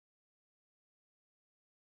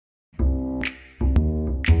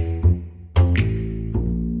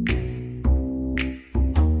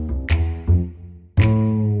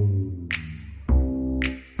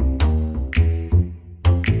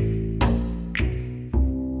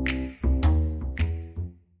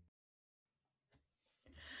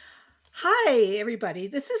Hi, everybody.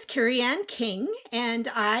 This is Carrie Ann King,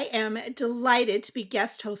 and I am delighted to be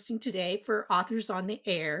guest hosting today for Authors on the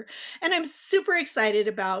Air. And I'm super excited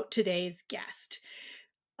about today's guest.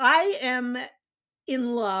 I am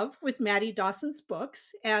in love with Maddie Dawson's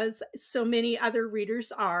books, as so many other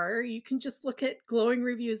readers are. You can just look at glowing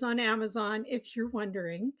reviews on Amazon if you're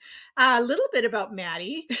wondering. A little bit about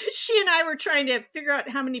Maddie. She and I were trying to figure out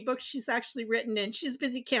how many books she's actually written, and she's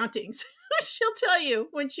busy counting. So she'll tell you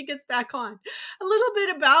when she gets back on. A little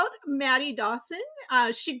bit about Maddie Dawson.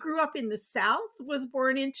 She grew up in the South, was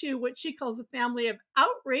born into what she calls a family of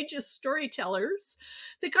outrageous storytellers,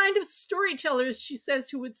 the kind of storytellers, she says,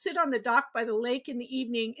 who would sit on the dock by the lake in the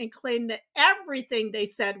evening and claim that everything they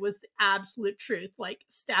said was the absolute truth, like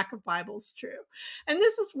a stack of Bibles true. And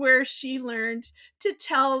this is where she learned to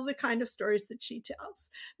tell the kind of stories that she tells.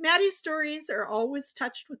 Maddie's stories are always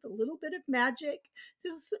touched with a little bit of magic,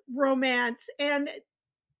 this romance, and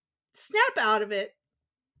snap out of it.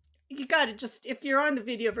 You got to just, if you're on the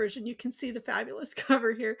video version, you can see the fabulous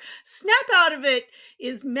cover here. Snap out of it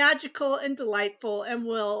is magical and delightful and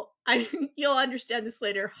you'll understand this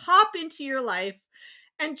later, hop into your life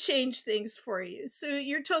and change things for you. So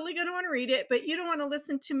you're totally going to want to read it, but you don't want to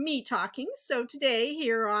listen to me talking. So today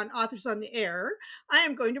here on Authors on the Air, I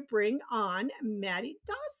am going to bring on Maddie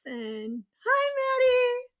Dawson.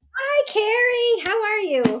 Hi, Hi, Carrie. How are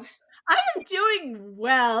you? Maddie. I am doing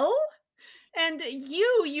well. And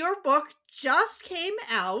your book just came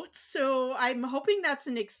out, so I'm hoping that's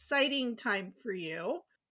an exciting time for you.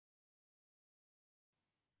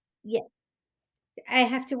 Yeah, I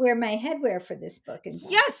have to wear my headwear for this book, in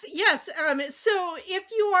fact. Yes, yes. So if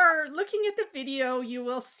you are looking at the video, you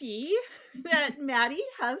will see that Maddie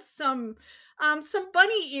has some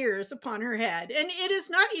bunny ears upon her head, and it is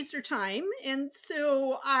not Easter time, and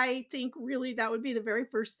so I think really that would be the very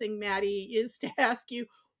first thing, Maddie, is to ask you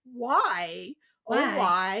why, oh Why?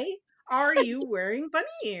 why are you wearing bunny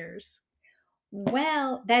ears?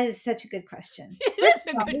 Well, that is such a good question. It First is a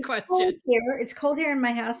of all, good it's cold question. here. It's cold here in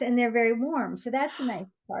my house, and they're very warm. So that's a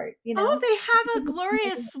nice part, you Oh, know. they have a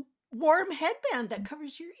glorious warm headband that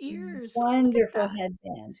covers your ears. Oh, look at Wonderful that.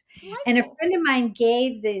 headband. And a Delightful. friend of mine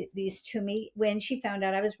gave these to me when she found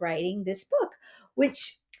out I was writing this book,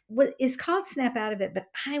 which is called Snap Out of It, but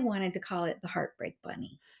I wanted to call it The Heartbreak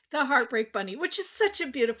Bunny. The Heartbreak Bunny, which is such a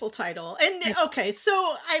beautiful title. And okay,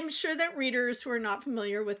 so I'm sure that readers who are not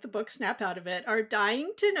familiar with the book Snap Out of It are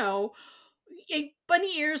dying to know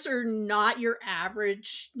bunny ears are not your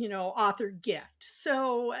average, author gift.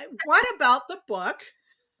 So, what about the book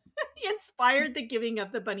inspired the giving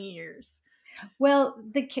of the bunny ears? Well,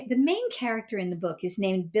 the main character in the book is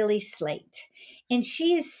named Billy Slate, and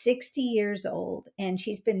she is 60 years old, and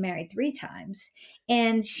she's been married 3 times,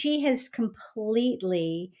 and she has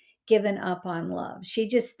completely given up on love. She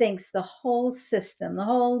just thinks the whole system, the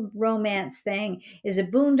whole romance thing is a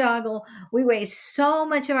boondoggle. We waste so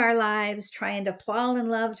much of our lives trying to fall in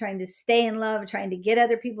love, trying to stay in love, trying to get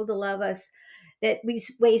other people to love us, that we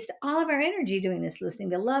waste all of our energy doing this, listening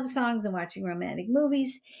to love songs and watching romantic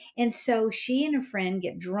movies. And so she and a friend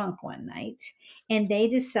get drunk one night, and they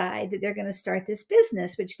decide that they're going to start this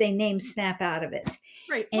business, which they name Snap Out of It.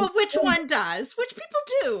 Right. And Well, which one does? Which people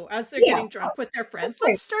do as they're yeah, getting drunk with their of friends. course,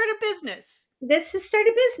 Let's start a business. let's just start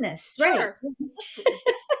a business, right? Sure. Absolutely.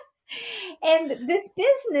 And this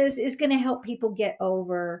business is going to help people get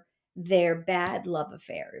over their bad love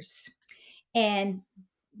affairs. And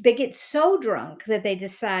they get so drunk that they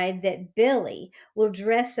decide that Billy will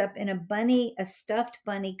dress up in a stuffed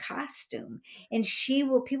bunny costume, and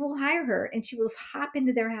people will hire her, and she will hop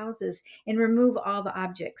into their houses and remove all the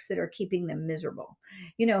objects that are keeping them miserable.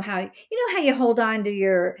 You know how you hold on to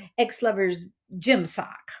your ex-lover's gym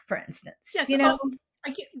sock, for instance, Yes. Oh,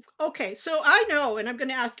 I get, okay. So I know, and I'm going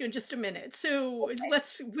to ask you in just a minute. So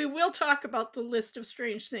we will talk about the list of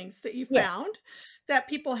strange things that you Yeah, found that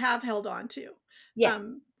people have held on to. yeah.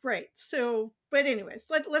 Right. So, but anyways,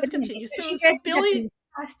 let's But anyway, continue. so she So dresses up in Billy, this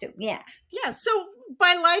costume. Yeah. yeah. So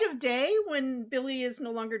by light of day, when Billy is no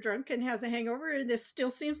longer drunk and has a hangover, this still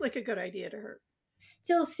seems like a good idea to her.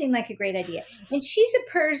 Still seem like a great idea. And she's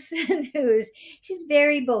a person she's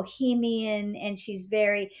very bohemian, and she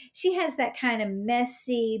has that kind of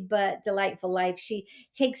messy but delightful life. She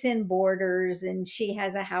takes in boarders, and she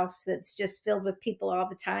has a house that's just filled with people all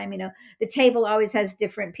the time. The table always has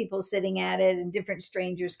different people sitting at it and different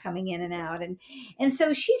strangers coming in and out. And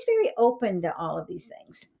so she's very open to all of these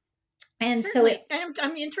things. And so Certainly.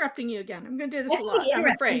 I'm interrupting you again. I'm going to do this a that's lot, really I'm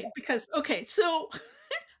interesting. afraid, because, okay, so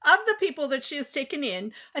of the people that she has taken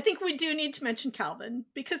in, I think we do need to mention Calvin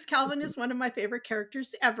because Calvin is one of my favorite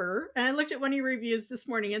characters ever. And I looked at one of your reviews this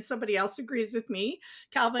morning and somebody else agrees with me.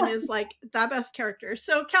 Calvin is like the best character.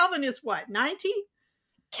 So Calvin is what, 90?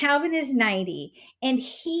 Calvin is 90, and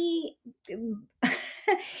he's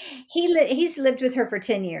lived with her for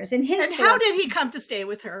 10 years, and his And how did philosophy. he come to stay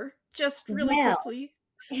with her? Just really Well, quickly.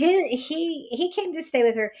 he came to stay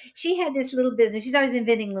with her. She had this little business. She's always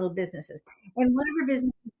inventing little businesses, and one of her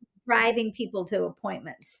businesses was driving people to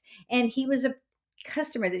appointments. And he was a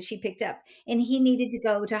customer that she picked up, and he needed to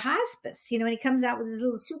go to hospice. And he comes out with his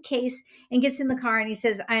little suitcase and gets in the car, and he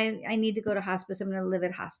says, "I need to go to hospice. I'm going to live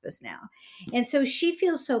at hospice now." And so she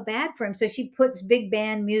feels so bad for him, so she puts big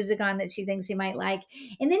band music on that she thinks he might like.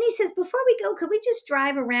 And then he says, "Before we go, could we just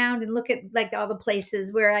drive around and look at like all the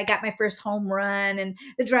places where I got my first home run, and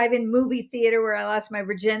the drive-in movie theater where I lost my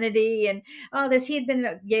virginity, and all this?" He had been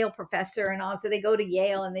a Yale professor and all, so they go to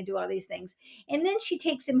Yale and they do all these things. And then she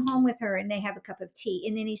takes him home with her, and they have a cup of tea.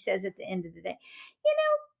 And then he says at the end of the day,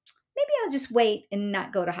 maybe I'll just wait and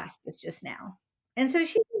not go to hospice just now. And so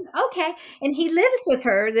she says, "Okay." And he lives with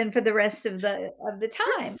her then for the rest of the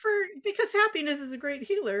time. For because happiness is a great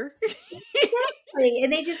healer. Exactly.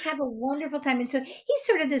 And they just have a wonderful time. And so he's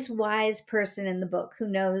sort of this wise person in the book who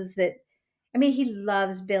knows that, I mean, he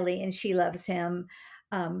loves Billy and she loves him.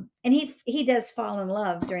 And he does fall in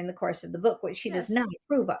love during the course of the book, which she does Yes. not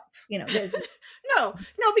approve of. There's No,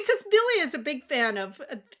 no, because Billy is a big fan of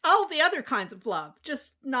all the other kinds of love,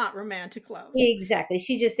 just not romantic love. exactly.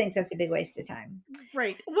 She just thinks that's a big waste of time.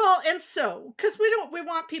 Right. Well, and so because we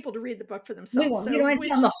want people to read the book for We themselves, won't. You so don't want to we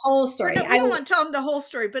tell them the just whole we're story. not we I don't will. want to tell them the whole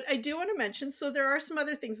story, but I do want to mention. So there are some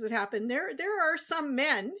other things that happen. There are some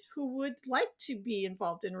men who would like to be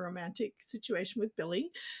involved in a romantic situation with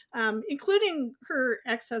Billy, including her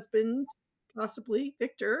ex husband, possibly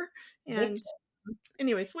Victor, and Victor.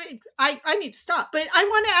 anyways, wait, I need to stop, but I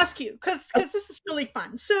want to ask you Oh, because this is really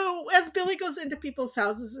fun. So as Billy goes into people's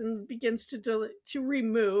houses and begins to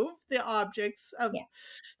remove the objects of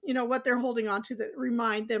yeah. what they're holding on to that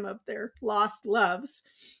remind them of their lost loves,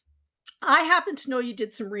 I happen to know you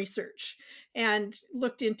did some research and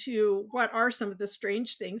looked into what are some of the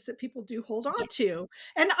strange things that people do hold on Yeah. to.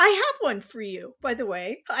 And I have one for you, by the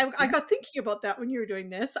way. I Yeah. got thinking about that when you were doing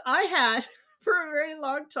this. I had, for a very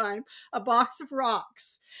long time, a box of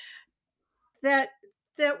rocks that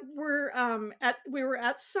were at we were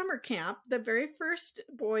at summer camp. The very first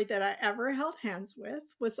boy that I ever held hands with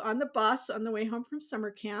was on the bus on the way home from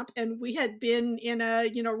summer camp, and we had been in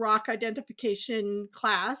a rock identification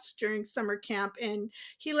class during summer camp, and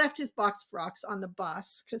he left his box of rocks on the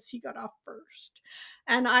bus because he got off first.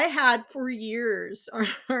 And I had for years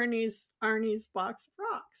Arnie's box of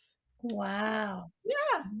rocks. So, Wow.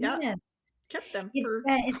 yeah, yeah, Yes. kept them It's for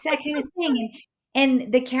that quite kind of some time. thing,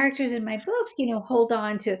 and the characters in my book, hold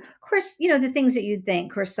on to, of course, the things that you'd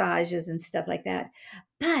think, corsages and stuff like that.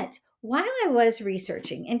 But while I was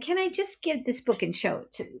researching, and can I just give this book and show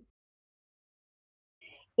it to you?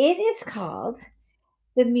 It is called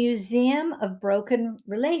The Museum of Broken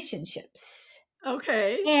Relationships.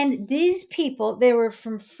 Okay. And these people, they were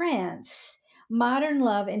from France, Modern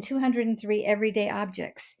Love and 203 Everyday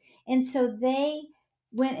Objects. And so they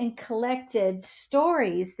went and collected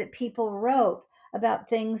stories that people wrote about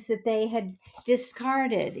things that they had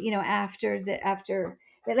discarded, after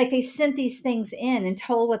that, like they sent these things in and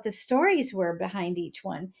told what the stories were behind each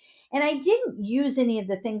one. And I didn't use any of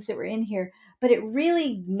the things that were in here, but it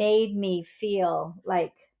really made me feel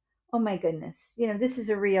like, oh my goodness, this is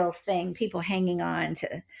a real thing, people hanging on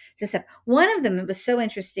to stuff. One of them that was so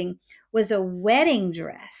interesting was a wedding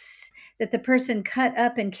dress that the person cut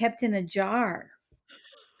up and kept in a jar.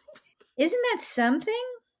 Isn't that something?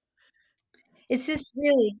 It's just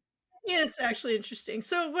really. It's actually interesting.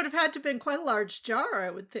 So it would have had to been quite a large jar, I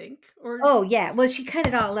would think, or Oh yeah, well, she cut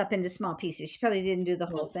it all up into small pieces. She probably didn't do the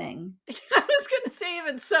whole well, thing. I was gonna say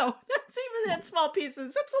even so, that's even in small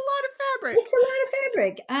pieces, that's a lot of It's fabric. a lot of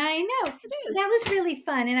fabric, I know. It So that is. was really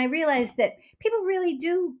fun, and I realized that people really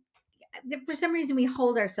do, for some reason we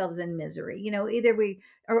hold ourselves in misery. Either we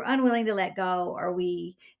are unwilling to let go, or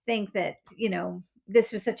we think that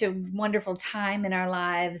this was such a wonderful time in our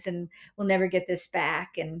lives and we'll never get this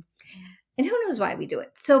back, and who knows why we do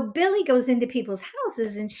it. So Billy goes into people's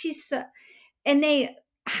houses, and and they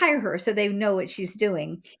hire her so they know what she's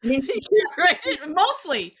doing, and then she keeps. Right,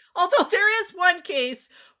 mostly, although there is one case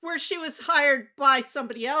where she was hired by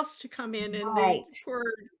somebody else to come in and the Right, poor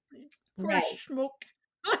right, schmook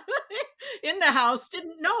in the house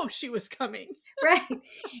didn't know she was coming. right.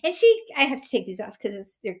 And I have to take these off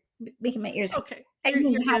because they're making my ears hurt. Okay, I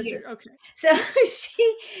mean, your hot ears ears. are okay. So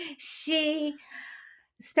she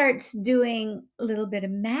starts doing a little bit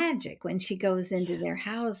of magic when she goes into their Yes.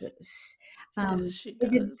 houses. Yes, she The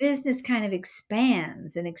does. business kind of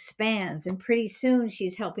expands and expands, and pretty soon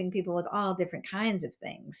she's helping people with all different kinds of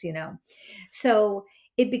things, you know. So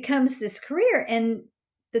it becomes this career. And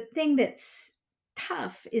the thing that's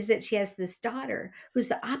tough is that she has this daughter who's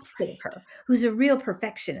the opposite of Right. her, who's a real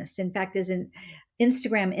perfectionist. In fact, is an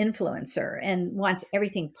Instagram influencer and wants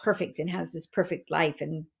everything perfect and has this perfect life,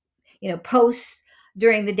 and posts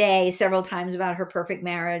during the day several times about her perfect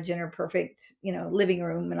marriage and her perfect, living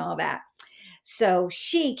room and all that. So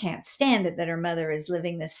she can't stand it that her mother is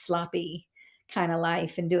living this sloppy kind of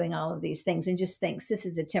life and doing all of these things, and just thinks this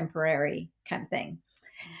is a temporary kind of thing.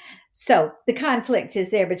 So the conflict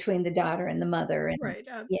is there between the daughter and the mother. And Right,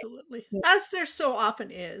 yeah, absolutely. yeah, As there so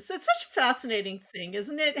often is. It's such a fascinating thing,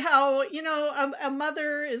 isn't it? How, a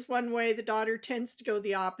mother is one way, the daughter tends to go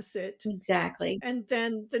the opposite, exactly. and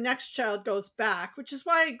then the next child goes back, which is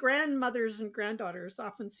why grandmothers and granddaughters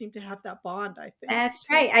often seem to have that bond, I think, That's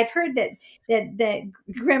right. I've because heard that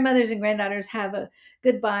grandmothers and granddaughters have a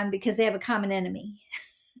good bond because they have a common enemy.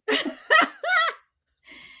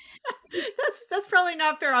 that's probably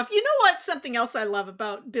not fair off. You know what? Something else I love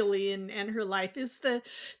about Billy and her life is the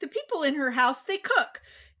people in her house, they cook.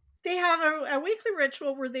 They have a weekly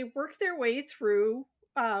ritual where they work their way through,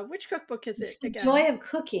 which cookbook is It's it the joy again? of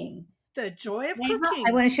cooking. The Joy of I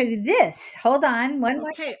Cooking. want to show you this. Hold on, one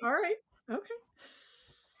more. Okay, alright. Okay.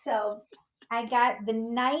 So I got the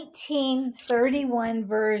 1931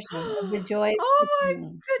 version of The Joy of Oh my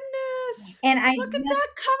Cooking. goodness! And I Look at just, that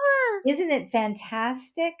cover! isn't it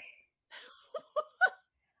fantastic?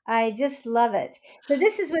 I just love it. So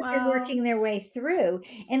this is what they're Wow. working their way through.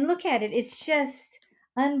 And look at it. It's just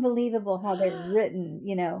unbelievable how they're written,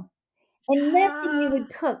 And nothing you Ah, would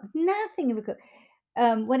cook, nothing you would cook.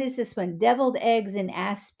 What is this one? Deviled eggs in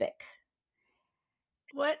aspic.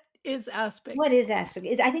 what is What aspic? is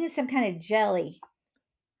aspic? I think it's some kind of jelly.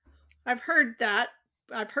 I've heard that.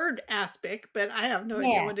 I've heard aspic, but I have no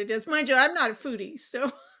idea Yeah. what it is. Mind you, I'm not a foodie, so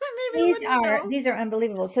maybe I These wouldn't are know. these are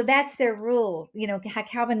unbelievable. So that's their rule, how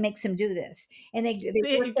Calvin makes them do this, and they work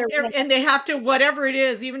They their way. and they have to whatever it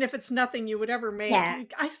is, even if it's nothing you would ever make. Yeah,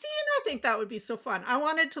 I see, and I think that would be so fun. I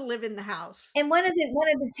wanted to live in the house. and one of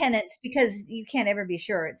the tenants, because you can't ever be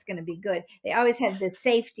sure it's gonna be good, they always have the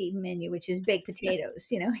safety menu, which is baked potatoes,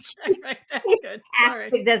 in Right, case right, that's good.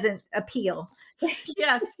 Alright. aspic doesn't appeal.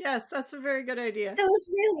 Yes, yes, that's a very good idea. So it was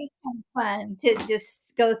really kind of fun to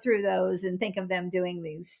just go through those and think of them doing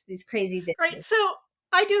these crazy Right, dishes. so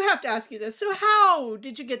I do have to ask you this. So how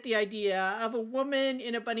did you get the idea of a woman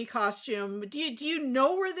in a bunny costume? Do you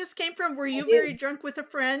know where this came from? Were I you very do. drunk with a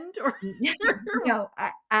friend or No,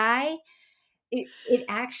 it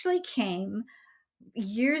actually came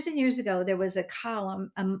years and years ago. There was a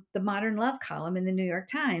column, the Modern Love column in the New York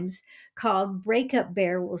Times, called "Breakup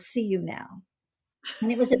Bear Will See You Now."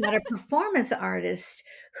 And it was about a performance artist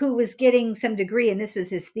who was getting some degree, and this was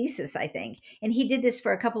his thesis, I think. And he did this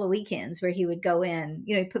for a couple of weekends where he would go in,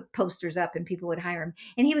 he put posters up and people would hire him.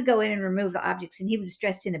 And he would go in and remove the objects, and he was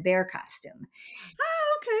dressed in a bear costume.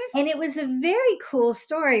 Oh, okay. And it was a very cool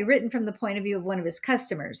story written from the point of view of one of his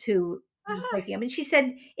customers who was Uh-huh. breaking up. And she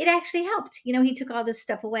said it actually helped. He took all this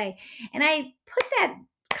stuff away. And I put that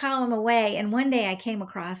column away. And one day I came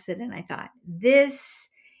across it and I thought, this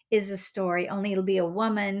is a story, only it'll be a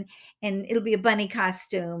woman and it'll be a bunny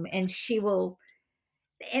costume. And she will,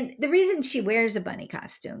 and the reason she wears a bunny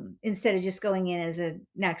costume instead of just going in as a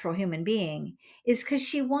natural human being is because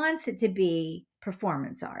she wants it to be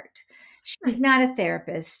performance art. She's Right. not a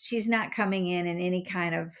therapist. She's not coming in any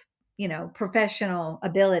kind of, professional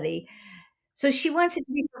ability. So she wants it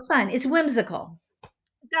to be for fun. It's whimsical.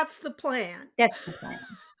 That's the plan. That's the plan.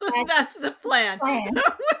 That's That's the the plan. plan.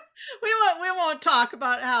 We won't talk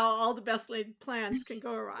about how all the best laid plans can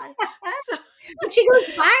go awry. So But she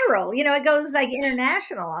goes viral. It goes like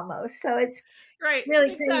international almost. So it's right, really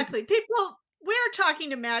crazy. exactly. People we're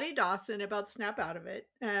talking to Maddie Dawson about Snap Out of It,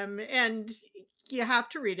 and you have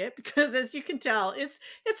to read it because as you can tell, it's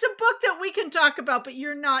a book that we can talk about, but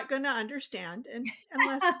you're not gonna understand and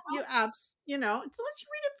unless unless you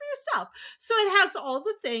read it for yourself. So it has all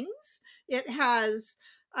the things. It has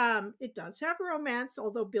it does have romance,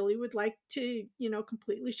 although Billy would like to,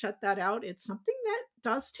 completely shut that out. It's something that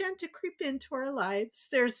does tend to creep into our lives.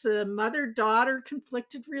 There's a mother daughter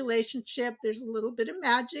conflicted relationship. There's a little bit of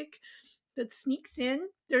magic that sneaks in.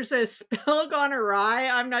 There's a spell gone awry.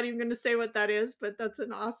 I'm not even going to say what that is, but that's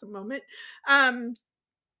an awesome moment. Um,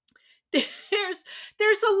 there's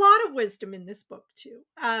there's a lot of wisdom in this book too.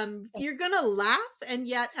 You're gonna laugh, and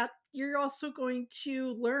yet you're also going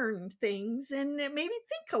to learn things and maybe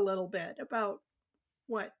think a little bit about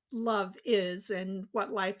what love is and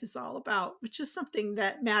what life is all about, which is something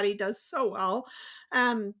that Maddie does so well.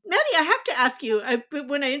 Maddie, I have to ask you, but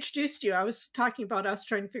when I introduced you, I was talking about us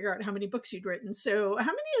trying to figure out how many books you'd written. So how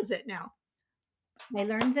many is it now? I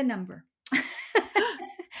learned the number.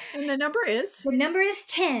 And the number is? The number is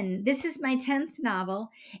 10. This is my 10th novel,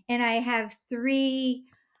 and I have three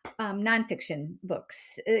nonfiction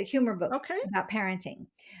books, humor books Okay. about parenting.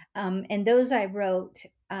 And those I wrote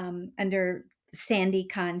under Sandy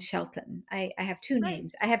Kahn Shelton. I have two Right.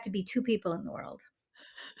 names. I have to be two people in the world.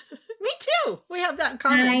 Me too. We have that in I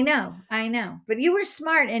common. know, I know. But you were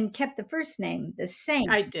smart and kept the first name the same.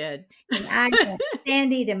 I did. And I went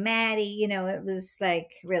Sandy to Maddie, it was like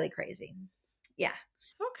really crazy. Yeah.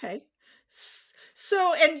 Okay.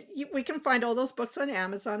 So, and we can find all those books on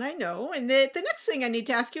Amazon, I know. And the next thing I need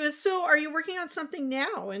to ask you is, so are you working on something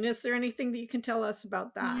now? And is there anything that you can tell us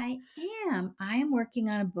about that? I am. I am working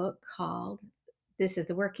on a book called, this is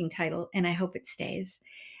the working title, and I hope it stays,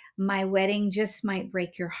 My Wedding Just Might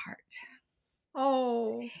Break Your Heart.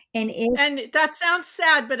 Oh, And and that sounds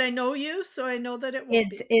sad, but I know you, so I know that it won't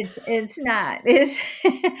be. it's not. It's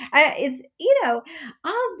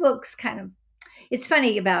all books kind of, it's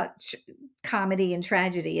funny about comedy and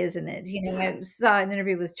tragedy, isn't it? Yeah. I saw an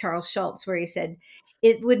interview with Charles Schultz where he said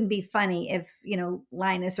it wouldn't be funny if,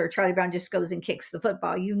 Linus or Charlie Brown just goes and kicks the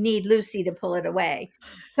football. You need Lucy to pull it away.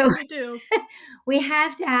 So You do. we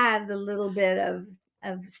have to have the little bit of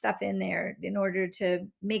stuff in there in order to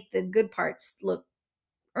make the good parts look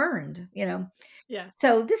earned. Yes.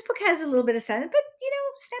 So this book has a little bit of sadness, but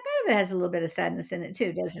Snap Out of It has a little bit of sadness in it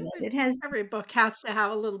too, doesn't it? It has, Every book has to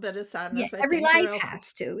have a little bit of yeah, sadness, I every think, or life else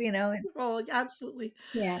has to. well, absolutely.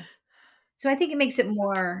 Yeah. So I think it makes it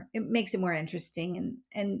more interesting,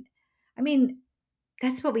 and I mean,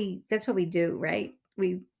 that's what we do, right?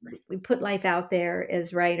 We put life out there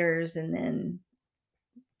as writers and then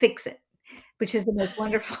fix it, which is the most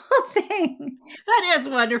wonderful thing. That is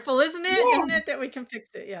wonderful, isn't it? Isn't Yeah. it that we can fix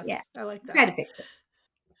it? Yeah. Yes, I like Try that. to fix it.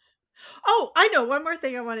 Oh, I know one more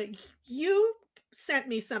thing I wanted. You sent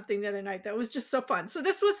me something the other night that was just so fun. So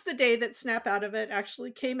this was the day that Snap Out of It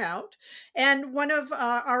actually came out, and one of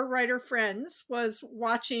our writer friends was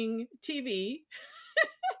watching TV.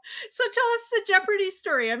 So tell us the Jeopardy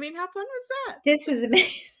story. I mean, how fun was that? This was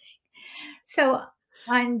amazing. So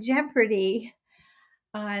on Jeopardy,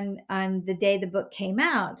 on the day the book came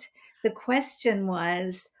out, the question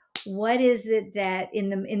was, what is it that in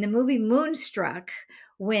the movie Moonstruck,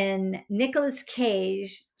 when Nicolas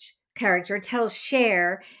Cage character tells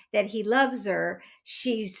Cher that he loves her,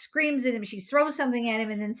 she screams at him, she throws something at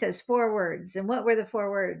him, and then says four words. And what were the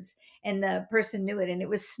four words? And the person knew it, and it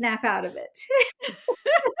was snap out of it.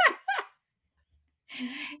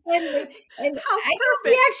 And How I got perfect.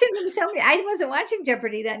 reaction from so many. I wasn't watching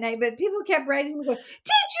Jeopardy that night, but people kept writing me going, "Did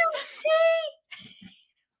you see?"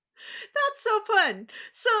 That's so fun.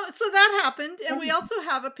 So that happened, and we Yeah, also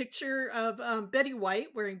have a picture of Betty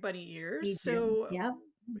White wearing bunny ears. we do. So Yep.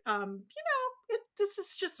 this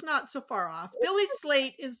is just not so far off. Billy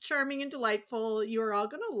Slate is charming and delightful. You are all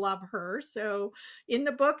going to love her. So, in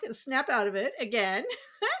the book, Snap Out of It again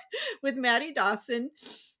with Maddie Dawson,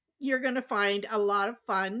 you're going to find a lot of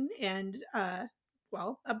fun and,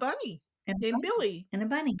 well, a bunny And a named bunny. Billy. And a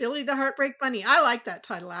bunny. Billy the Heartbreak Bunny. I like that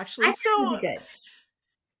title I actually. thought it would So, be good.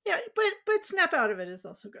 yeah, but Snap Out of It is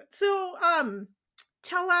also good. So,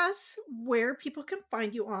 tell us where people can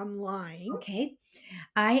find you online. Okay.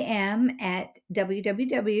 I am at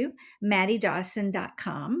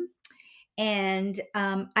www.maddiedawson.com. And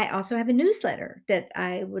I also have a newsletter that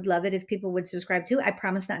I would love it if people would subscribe to. I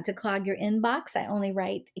promise not to clog your inbox. I only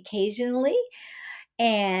write occasionally.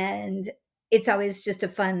 And it's always just a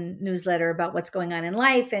fun newsletter about what's going on in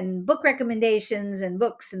life and book recommendations and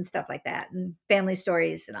books and stuff like that and family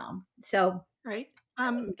stories and all. So Right.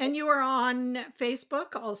 And you are on Facebook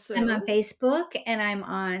I'm on also. Facebook and I'm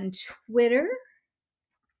on Twitter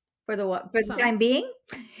for the Some. time being,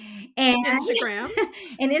 and Instagram,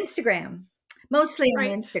 and Instagram, mostly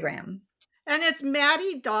right? on Instagram. And it's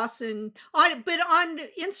Maddie Dawson on, but on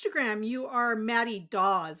Instagram you are Maddie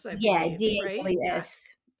Dawes, I Yeah, believe, right? Yeah, DAWS,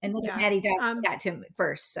 and then yeah. Maddie Dawson Um, got to me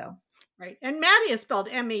first, so right. And Maddie is spelled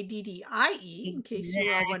Maddie, in case you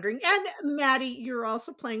are exact wondering. And Maddie, you're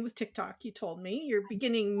also playing with TikTok. You told me you're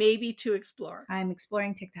beginning maybe to explore. I'm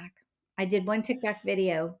exploring TikTok. I did one TikTok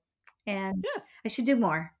video, and Yes. I should do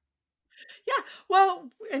more. Yeah.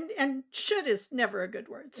 Well, and should is never a good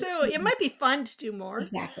word. So it might be fun to do more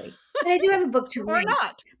Exactly. But I do have a book to or write.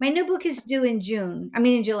 not. My new book is due in June. I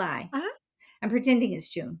mean, in July. Uh-huh. I'm pretending it's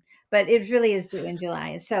June, but it really is due in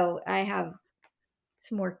July. So I have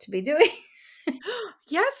some work to be doing.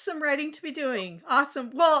 Yes, some writing to be doing.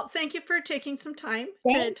 Awesome. Well, thank you for taking some time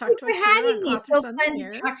to Thank talk you to for us here having on me. It's so Authors on the fun to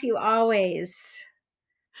Air, talk to you always.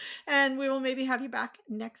 and we will maybe have you back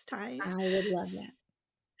next time. I would love that. S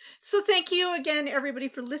So thank you again, everybody,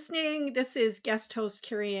 for listening. This is guest host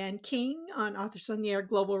Carrie Ann King on Authors on the Air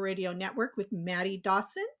Global Radio Network with Maddie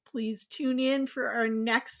Dawson. Please tune in for our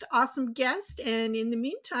next awesome guest, and in the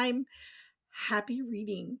meantime, happy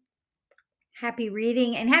reading. Happy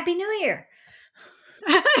reading and Happy New Year.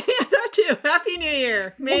 Yeah, that too. Happy New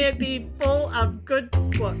Year. May it be full of good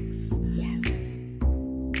books.